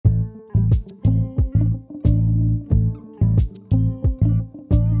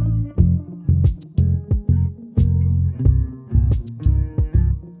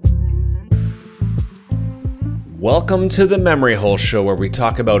Welcome to the Memory Hole Show, where we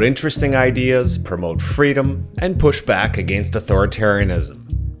talk about interesting ideas, promote freedom, and push back against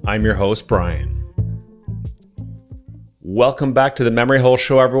authoritarianism. I'm your host, Brian. Welcome back to the Memory Hole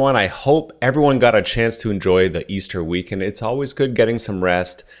Show, everyone. I hope everyone got a chance to enjoy the Easter weekend. It's always good getting some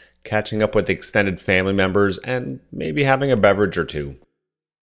rest, catching up with extended family members, and maybe having a beverage or two.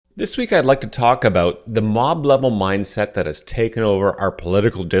 This week, I'd like to talk about the mob-level mindset that has taken over our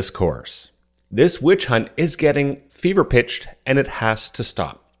political discourse. This witch hunt is getting fever-pitched, and it has to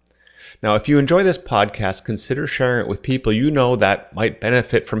stop. Now, if you enjoy this podcast, consider sharing it with people you know that might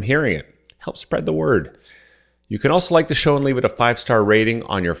benefit from hearing it. Help spread the word. You can also like the show and leave it a 5-star rating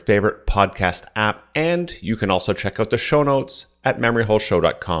on your favorite podcast app, and you can also check out the show notes at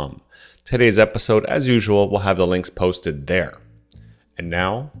memoryholeshow.com. Today's episode, as usual, will have the links posted there. And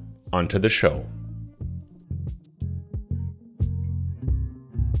now, on to the show.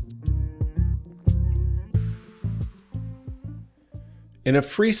 In a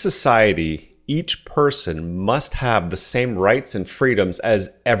free society, each person must have the same rights and freedoms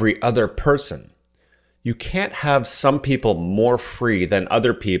as every other person. You can't have some people more free than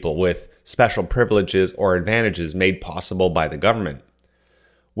other people with special privileges or advantages made possible by the government.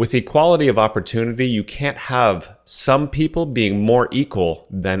 With equality of opportunity, you can't have some people being more equal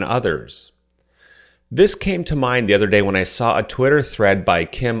than others. This came to mind the other day when I saw a Twitter thread by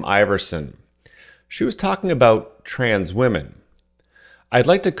Kim Iversen. She was talking about trans women. I'd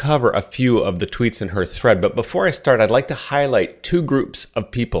like to cover a few of the tweets in her thread, but before I start, I'd like to highlight two groups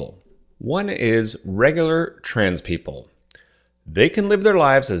of people. One is regular trans people. They can live their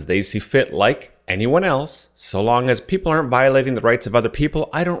lives as they see fit like anyone else. So long as people aren't violating the rights of other people,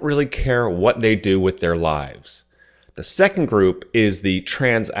 I don't really care what they do with their lives. The second group is the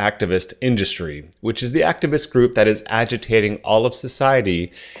trans activist industry, which is the activist group that is agitating all of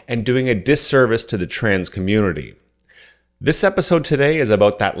society and doing a disservice to the trans community. This episode today is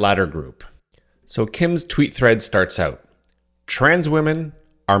about that latter group. So Kim's tweet thread starts out, "Trans women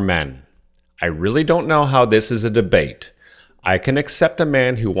are men. I really don't know how this is a debate. I can accept a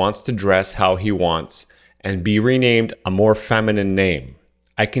man who wants to dress how he wants and be renamed a more feminine name.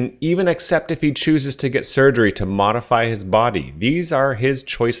 I can even accept if he chooses to get surgery to modify his body. These are his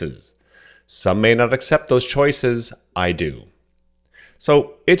choices. Some may not accept those choices. I do."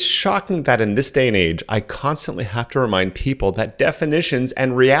 So it's shocking that in this day and age, I constantly have to remind people that definitions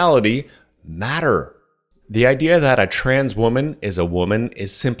and reality matter. The idea that a trans woman is a woman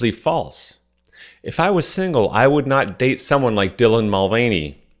is simply false. If I was single, I would not date someone like Dylan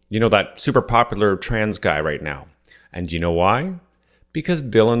Mulvaney, that super popular trans guy right now. And you know why? Because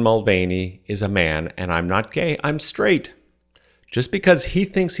Dylan Mulvaney is a man and I'm not gay, I'm straight. Just because he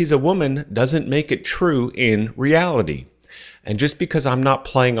thinks he's a woman doesn't make it true in reality. And just because I'm not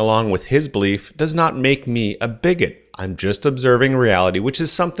playing along with his belief does not make me a bigot. I'm just observing reality, which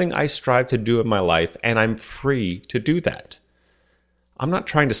is something I strive to do in my life, and I'm free to do that. I'm not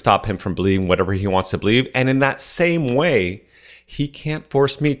trying to stop him from believing whatever he wants to believe, and in that same way, he can't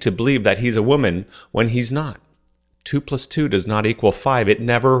force me to believe that he's a woman when he's not. 2 + 2 does not equal 5. It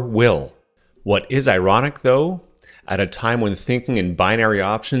never will. What is ironic, though, at a time when thinking in binary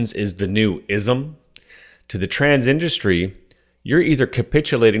options is the new ism, to the trans industry, you're either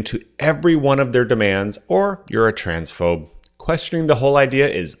capitulating to every one of their demands or you're a transphobe. Questioning the whole idea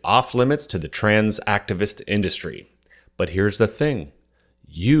is off limits to the trans activist industry. But here's the thing.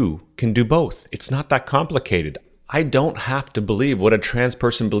 You can do both. It's not that complicated. I don't have to believe what a trans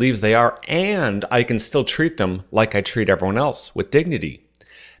person believes they are, and I can still treat them like I treat everyone else, with dignity.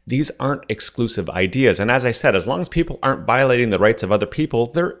 These aren't exclusive ideas, and as I said, as long as people aren't violating the rights of other people,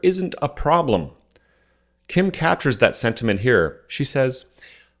 there isn't a problem. Kim captures that sentiment here. She says,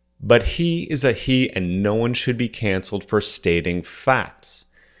 "But he is a he and no one should be canceled for stating facts.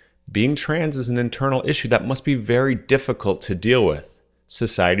 Being trans is an internal issue that must be very difficult to deal with.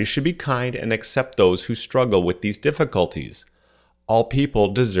 Society should be kind and accept those who struggle with these difficulties. All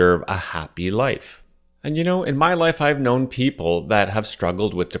people deserve a happy life." And in my life, I've known people that have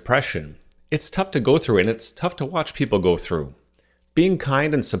struggled with depression. It's tough to go through, and it's tough to watch people go through. Being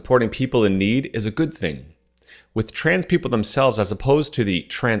kind and supporting people in need is a good thing. With trans people themselves, as opposed to the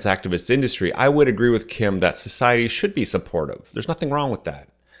trans activist industry, I would agree with Kim that society should be supportive. There's nothing wrong with that.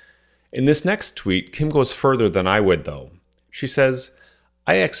 In this next tweet, Kim goes further than I would, though. She says,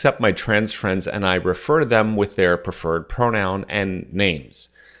 "I accept my trans friends and I refer to them with their preferred pronoun and names.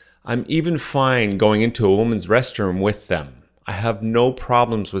 I'm even fine going into a woman's restroom with them. I have no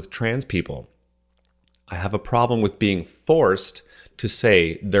problems with trans people. I have a problem with being forced to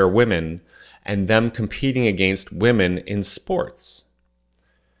say they're women and them competing against women in sports."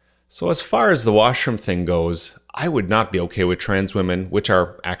 So as far as the washroom thing goes, I would not be okay with trans women, which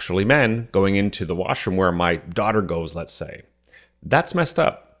are actually men, going into the washroom where my daughter goes, let's say. That's messed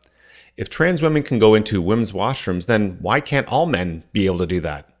up. If trans women can go into women's washrooms, then why can't all men be able to do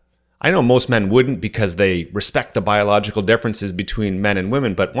that? I know most men wouldn't because they respect the biological differences between men and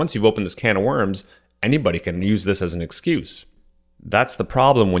women, but once you've opened this can of worms, anybody can use this as an excuse. That's the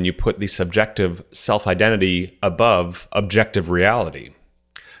problem when you put the subjective self-identity above objective reality.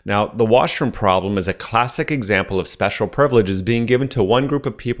 Now, the washroom problem is a classic example of special privileges being given to one group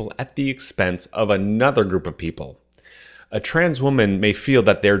of people at the expense of another group of people. A trans woman may feel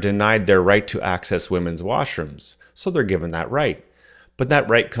that they're denied their right to access women's washrooms, so they're given that right. But that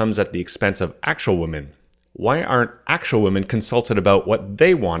right comes at the expense of actual women. Why aren't actual women consulted about what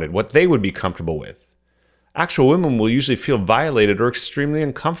they wanted, what they would be comfortable with? Actual women will usually feel violated or extremely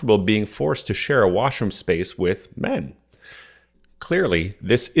uncomfortable being forced to share a washroom space with men. Clearly,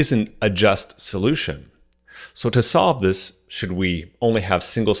 this isn't a just solution. So to solve this, should we only have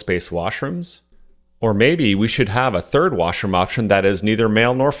single-space washrooms? Or maybe we should have a third washroom option that is neither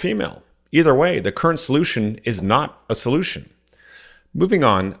male nor female. Either way, the current solution is not a solution. Moving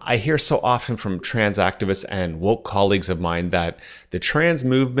on, I hear so often from trans activists and woke colleagues of mine that the trans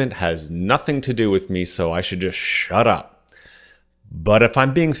movement has nothing to do with me, so I should just shut up. But if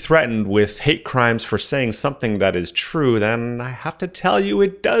I'm being threatened with hate crimes for saying something that is true, then I have to tell you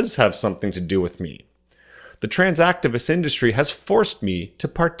it does have something to do with me. The trans activist industry has forced me to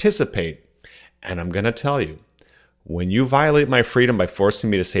participate. And I'm going to tell you, when you violate my freedom by forcing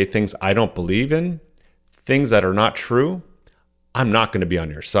me to say things I don't believe in, things that are not true, I'm not going to be on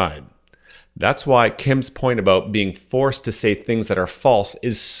your side. That's why Kim's point about being forced to say things that are false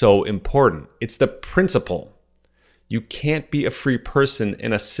is so important. It's the principle. You can't be a free person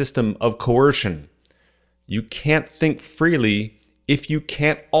in a system of coercion. You can't think freely if you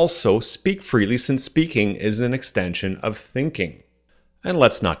can't also speak freely, since speaking is an extension of thinking. And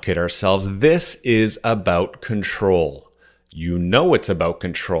let's not kid ourselves, this is about control. You know it's about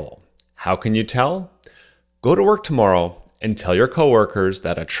control. How can you tell? Go to work tomorrow and tell your coworkers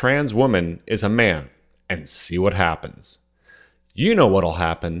that a trans woman is a man and see what happens. You know what'll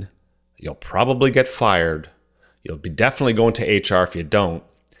happen. You'll probably get fired. You'll be definitely going to HR if you don't.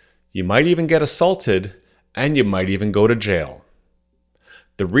 You might even get assaulted, and you might even go to jail.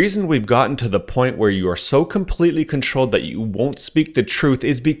 The reason we've gotten to the point where you are so completely controlled that you won't speak the truth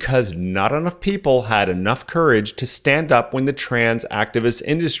is because not enough people had enough courage to stand up when the trans activist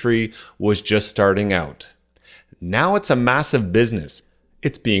industry was just starting out. Now it's a massive business.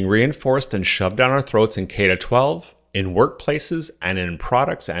 It's being reinforced and shoved down our throats in K-12, in workplaces, and in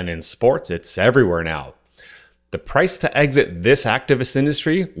products, and in sports. It's everywhere now. The price to exit this activist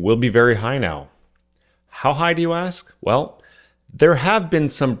industry will be very high now. How high, do you ask? Well, there have been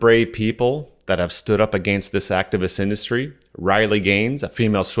some brave people that have stood up against this activist industry. Riley Gaines, a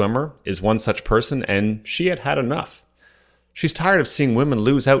female swimmer, is one such person, and she had had enough. She's tired of seeing women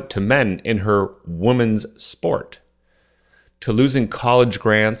lose out to men in her women's sport, to losing college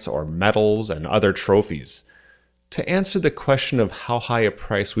grants or medals and other trophies. To answer the question of how high a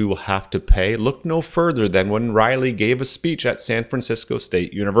price we will have to pay, look no further than when Riley gave a speech at San Francisco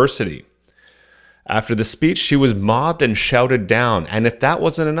State University. After the speech, she was mobbed and shouted down, and if that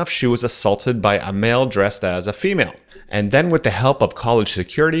wasn't enough, she was assaulted by a male dressed as a female. And then with the help of college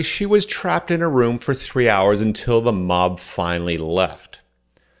security, she was trapped in a room for 3 hours until the mob finally left.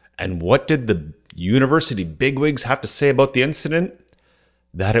 And what did the university bigwigs have to say about the incident?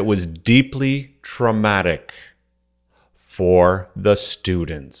 That it was deeply traumatic for the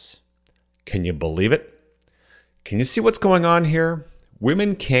students. Can you believe it? Can you see what's going on here?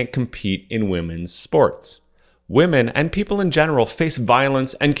 Women can't compete in women's sports. Women and people in general face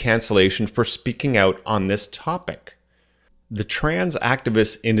violence and cancellation for speaking out on this topic. The trans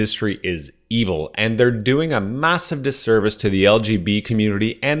activist industry is evil, and they're doing a massive disservice to the LGBT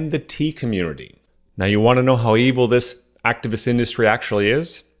community and the T community. Now, you want to know how evil this activist industry actually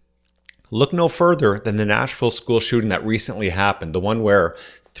is? Look no further than the Nashville school shooting that recently happened, the one where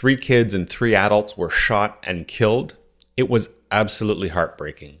 3 kids and 3 adults were shot and killed. It was absolutely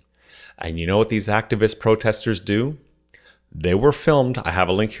heartbreaking. And you know what these activist protesters do? They were filmed, I have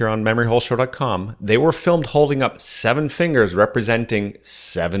a link here on memoryholeshow.com, they were filmed holding up 7 fingers representing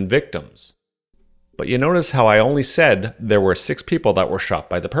 7 victims. But you notice how I only said there were 6 people that were shot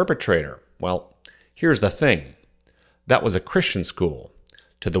by the perpetrator. Well, here's the thing. That was a Christian school.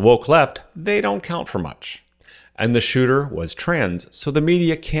 To the woke left, they don't count for much. And the shooter was trans, so the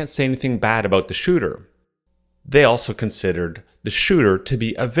media can't say anything bad about the shooter. They also considered the shooter to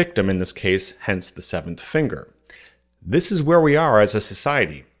be a victim in this case, hence the 7th finger. This is where we are as a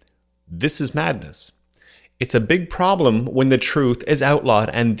society. This is madness. It's a big problem when the truth is outlawed,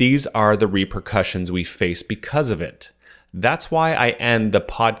 and these are the repercussions we face because of it. That's why I end the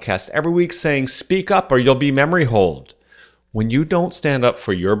podcast every week saying, speak up or you'll be memory holed. When you don't stand up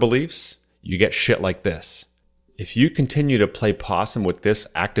for your beliefs, you get shit like this. If you continue to play possum with this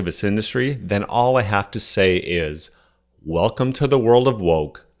activist industry, then all I have to say is, welcome to the world of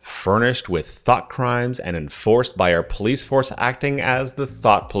woke, furnished with thought crimes and enforced by our police force acting as the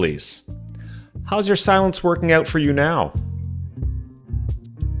thought police. How's your silence working out for you now?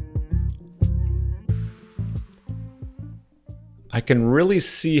 I can really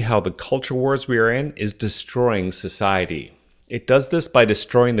see how the culture wars we are in is destroying society. It does this by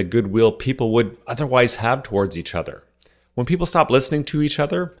destroying the goodwill people would otherwise have towards each other. When people stop listening to each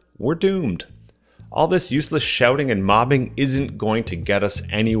other, we're doomed. All this useless shouting and mobbing isn't going to get us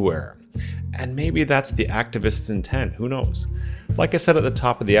anywhere. And maybe that's the activist's intent, who knows? Like I said at the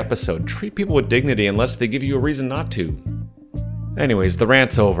top of the episode, treat people with dignity unless they give you a reason not to. Anyways, the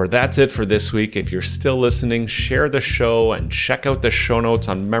rant's over. That's it for this week. If you're still listening, share the show and check out the show notes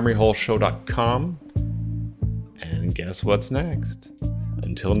on memoryholeshow.com. And guess what's next?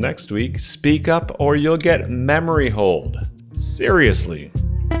 Until next week, speak up or you'll get memory holed. Seriously.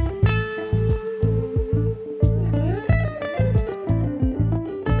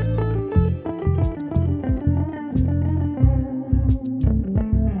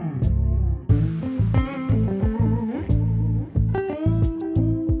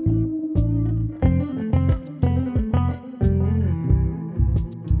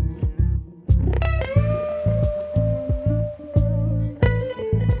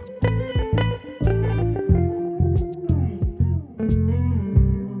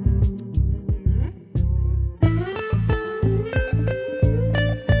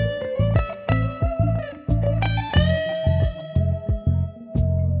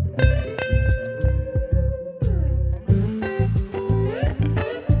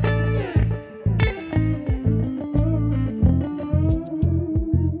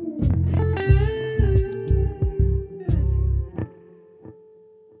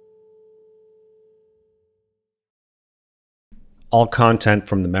 All content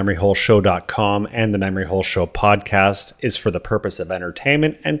from the memoryholeshow.com and the Memory Hole Show podcast is for the purpose of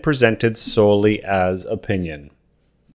entertainment and presented solely as opinion.